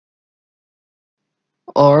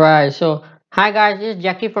Alright, so hi guys, this is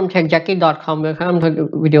Jackie from techjackie.com. Welcome to the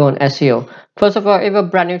video on SEO. First of all, if you're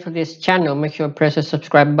brand new to this channel, make sure to press the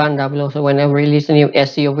subscribe button down below so whenever we release a new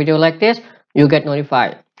SEO video like this, you get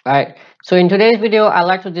notified. Alright, so in today's video, I'd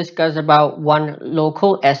like to discuss about one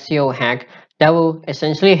local SEO hack that will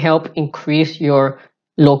essentially help increase your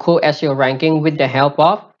local SEO ranking with the help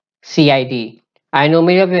of CID. I know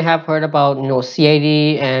many of you have heard about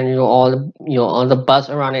CID and all the buzz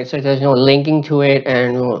around it. So there's linking to it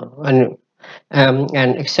and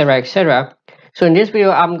etc etc. So in this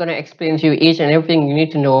video, I'm gonna explain to you each and everything you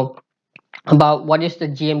need to know about what is the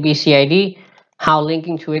GMB CID, how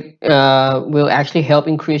linking to it will actually help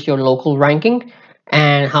increase your local ranking,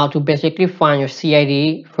 and how to basically find your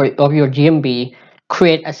CID of your GMB,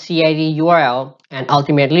 create a CID URL, and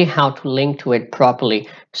ultimately how to link to it properly.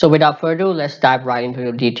 So without further ado, let's dive right into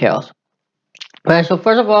the details. Right, so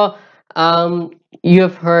first of all, you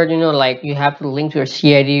have heard, like you have to link to your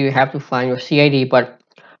CID, you have to find your CID, but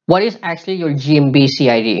what is actually your GMB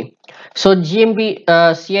CID? So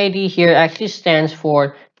GMB CID here actually stands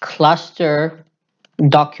for Cluster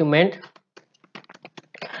Document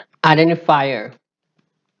Identifier,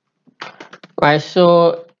 right?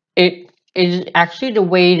 So it is actually the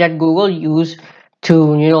way that Google use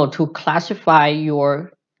to, to classify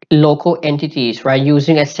your local entities, right?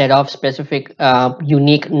 Using a set of specific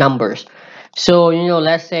unique numbers. So,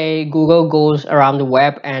 let's say Google goes around the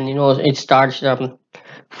web and, it starts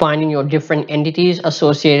finding your different entities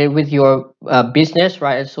associated with your business,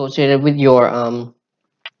 right? Associated with your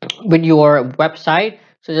website,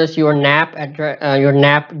 so just your NAP address, your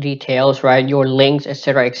NAP details, right? Your links,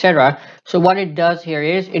 etc., etc. So what it does here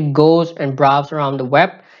is it goes and browses around the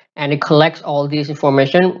web and it collects all this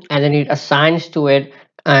information and then it assigns to it,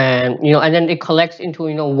 and and then it collects into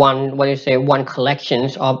one, what do you say, one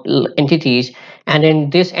collections of entities, and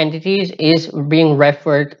then this entities is being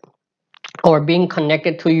referred or being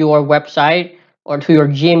connected to your website or to your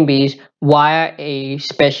GMBs via a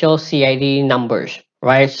special CID numbers,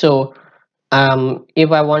 right? So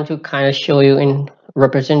if I want to kind of show you in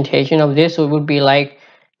representation of this, so it would be like,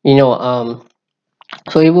 you know um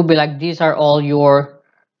so it would be like these are all your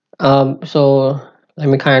so let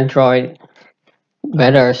me kind of draw it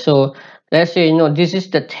better. So let's say, this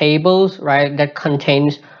is the tables, right, that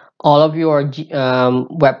contains all of your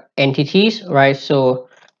web entities, right? So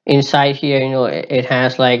inside here, it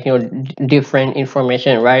has like, different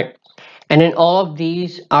information, right? And then all of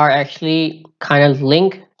these are actually kind of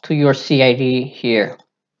linked to your CID here.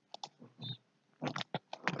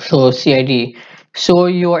 So CID, so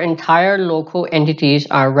your entire local entities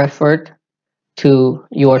are referred to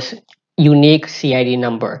your unique CID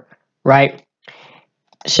number, right?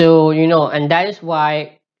 So, and that is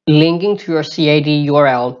why linking to your CID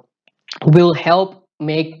URL will help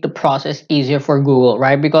make the process easier for Google,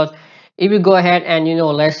 right? Because if you go ahead and,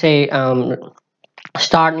 let's say,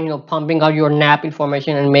 start, pumping out your NAP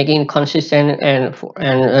information and making it consistent and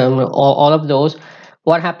all of those,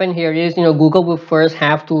 what happened here is, Google will first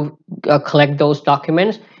have to collect those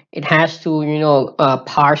documents. It has to,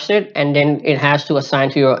 parse it, and then it has to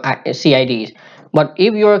assign to your CIDs. But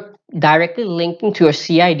if you're directly linking to your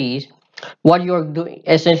CIDs, what you're doing,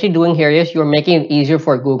 essentially doing here, is you're making it easier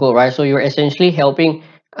for Google, right? So you're essentially helping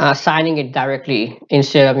signing it directly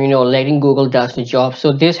instead of, letting Google does the job.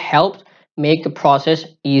 So this helps make the process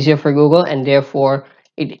easier for Google, and therefore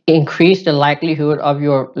it increase the likelihood of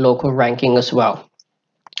your local ranking as well,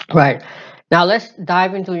 right? Now let's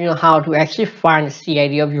dive into, how to actually find the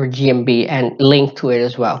CID of your GMB and link to it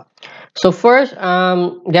as well. So first,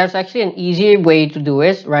 there's actually an easy way to do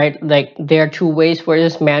it, right? Like there are two ways for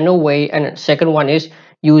this: manual way, and second one is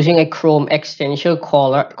using a Chrome extension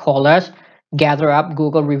called as Gather Up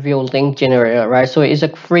Google Review Link Generator, right? So it's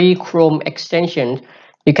a free Chrome extension.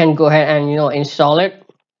 You can go ahead and install it.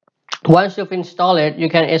 Once you've installed it, you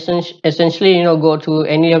can essentially go to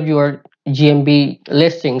any of your GMB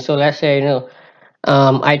listings. So let's say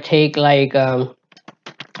I take like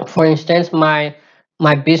for instance my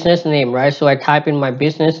business name, right? So I type in my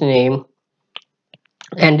business name,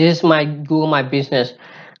 and this is my Google My Business.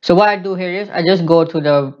 So what I do here is I just go to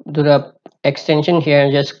the extension here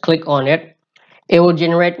and just click on it. It will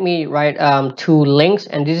generate me, right, two links,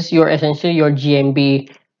 and this is your essentially your GMB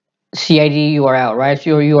CID URL, right?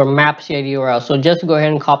 So your map CID URL. So just go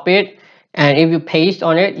ahead and copy it, and if you paste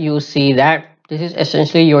on it, you'll see that this is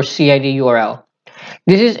essentially your CID URL.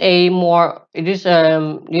 This is this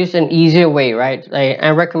is an easier way, right? I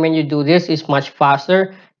recommend you do this. It's much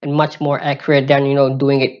faster and much more accurate than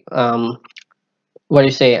doing it what do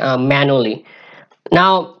you say, manually.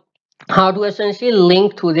 Now How to essentially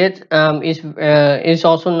link to it is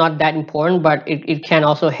also not that important, but it can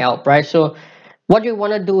also help, right? So what you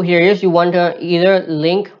want to do here is you want to either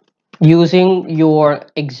link using your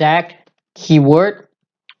exact keyword,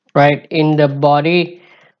 right, in the body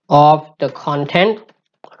of the content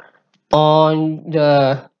on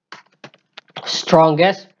the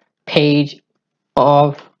strongest page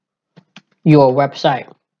of your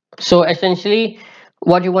website. So essentially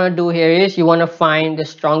what you want to do here is you want to find the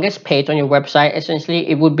strongest page on your website. Essentially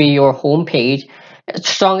it would be your home page.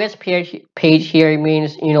 Strongest page here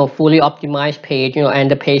means, you know, fully optimized page, you know, and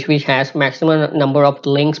the page which has maximum number of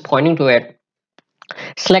links pointing to it.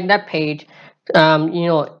 Select that page. You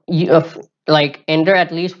know, like enter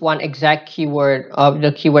at least one exact keyword of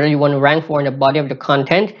the keyword that you want to rank for in the body of the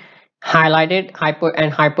content. Highlight it,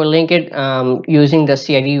 hyperlink it using the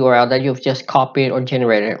CID URL that you've just copied or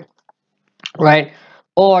generated, right?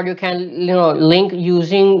 Or you can, you know, link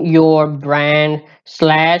using your brand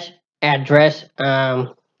slash address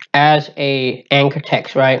as a anchor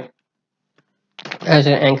text, right? As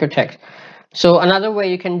an anchor text. So another way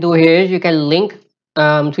you can do here is you can link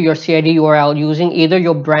to your CID URL using either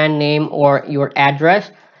your brand name or your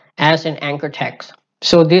address as an anchor text.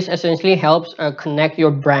 So this essentially helps connect your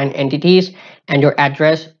brand entities and your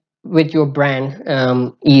address with your brand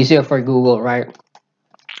easier for Google, right?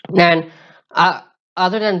 And uh,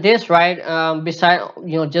 other than this, right, beside,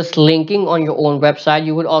 you know, just linking on your own website,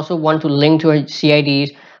 you would also want to link to your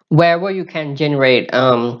CIDs wherever you can generate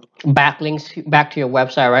backlinks back to your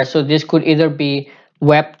website, right? So this could either be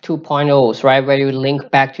Web 2.0s, right, where you link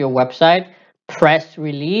back to your website, press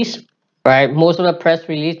release, right? Most of the press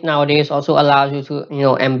release nowadays also allows you to, you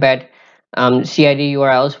know, embed CID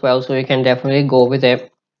URL as well, so you can definitely go with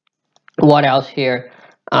it. What else here?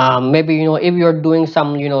 Maybe, you know, if you're doing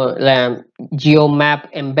some, you know, geo map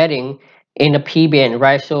embedding in a pbn,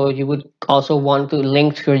 right? So you would also want to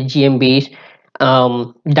link to your GMBs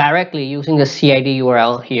directly using the CID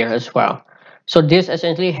URL here as well. So this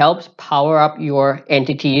essentially helps power up your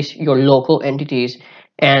entities, your local entities,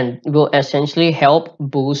 and will essentially help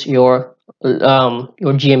boost your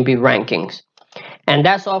GMB rankings. And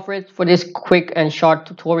that's all for it for this quick and short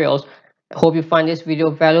tutorials. Hope you find this video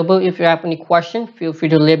valuable. If you have any questions, feel free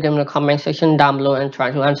to leave them in the comment section down below and try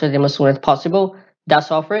to answer them as soon as possible.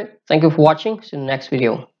 That's all for it. Thank you for watching. See you in the next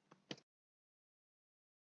video.